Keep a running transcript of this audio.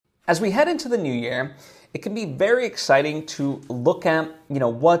As we head into the new year, it can be very exciting to look at,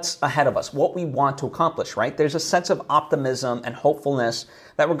 what's ahead of us, what we want to accomplish, right? There's a sense of optimism and hopefulness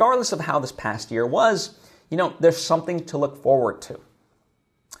that regardless of how this past year was, there's something to look forward to.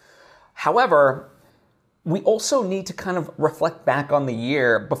 However, we also need to kind of reflect back on the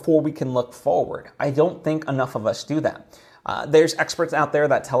year before we can look forward. I don't think enough of us do that. There's experts out there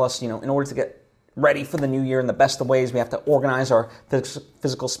that tell us, in order to get ready for the new year in the best of ways, we have to organize our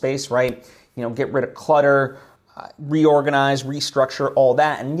physical space, right? Get rid of clutter, reorganize, restructure, all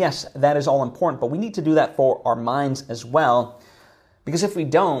that. And yes, that is all important, but we need to do that for our minds as well. Because if we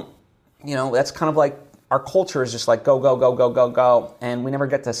don't, that's kind of like our culture is just like go, go, go, go, go, go, and we never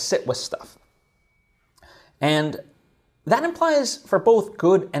get to sit with stuff. And that implies for both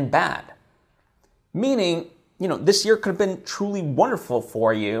good and bad. Meaning, this year could have been truly wonderful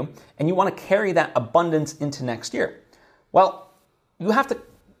for you, and you want to carry that abundance into next year. Well, you have to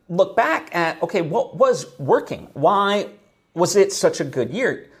look back at, okay, what was working? Why was it such a good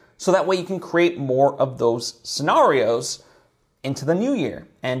year? So that way you can create more of those scenarios into the new year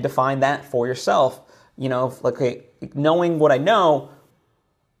and define that for yourself. Okay, knowing what I know,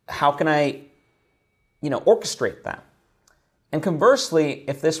 how can I, orchestrate that? And conversely,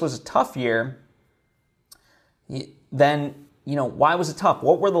 if this was a tough year, then, why was it tough?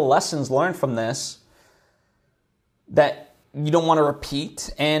 What were the lessons learned from this that you don't want to repeat?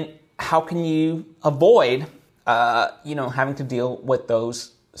 And how can you avoid, having to deal with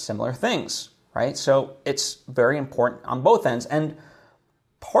those similar things, right? So it's very important on both ends. And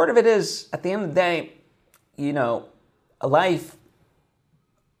part of it is, at the end of the day, a life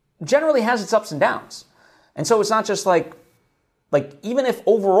generally has its ups and downs. And so it's not just like even if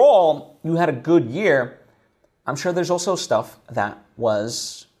overall you had a good year, I'm sure there's also stuff that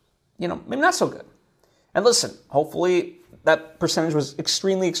was, maybe not so good. And listen, hopefully that percentage was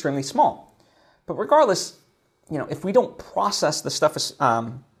extremely, extremely small. But regardless, if we don't process the stuff,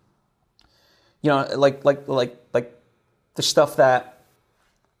 like the stuff that,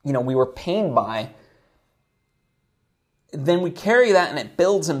 we were pained by, then we carry that and it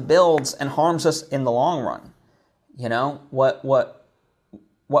builds and builds and harms us in the long run.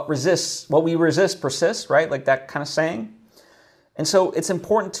 What we resist persists, right? Like that kind of saying. And so it's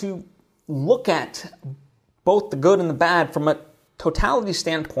important to look at both the good and the bad from a totality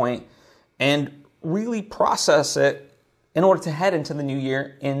standpoint and really process it in order to head into the new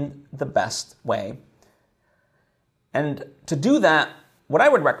year in the best way. And to do that, what I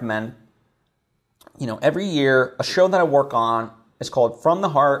would recommend, every year, a show that I work on is called From the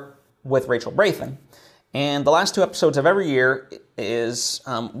Heart with Rachel Brathen. And the last 2 episodes of every year is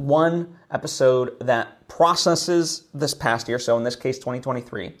one episode that processes this past year, so in this case,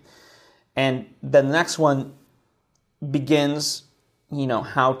 2023. And then the next one begins,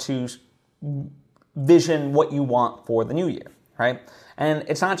 how to vision what you want for the new year, right? And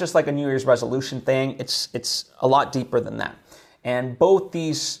it's not just like a New Year's resolution thing. It's a lot deeper than that. And both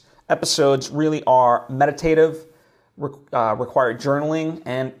these episodes really are meditative, require journaling,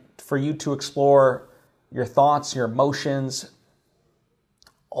 and for you to explore your thoughts, your emotions,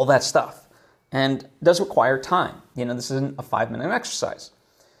 all that stuff. And it does require time. This isn't a 5-minute exercise.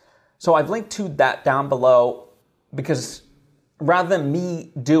 So I've linked to that down below because rather than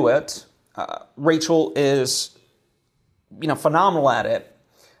me do it, Rachel is, phenomenal at it.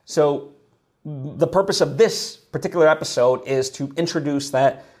 So the purpose of this particular episode is to introduce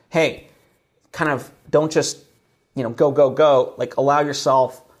that, hey, kind of don't just, go, go, go. Like allow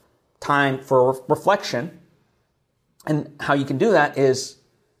yourself time for reflection. And how you can do that is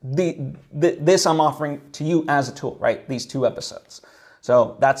this I'm offering to you as a tool, right? These 2 episodes.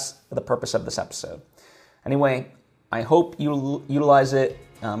 So that's the purpose of this episode. Anyway, I hope you utilize it.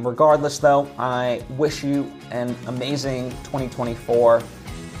 Regardless, though, I wish you an amazing 2024.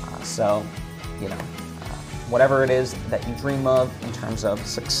 Whatever it is that you dream of in terms of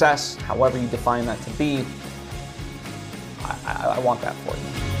success, however you define that to be, I want that for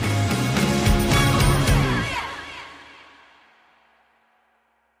you.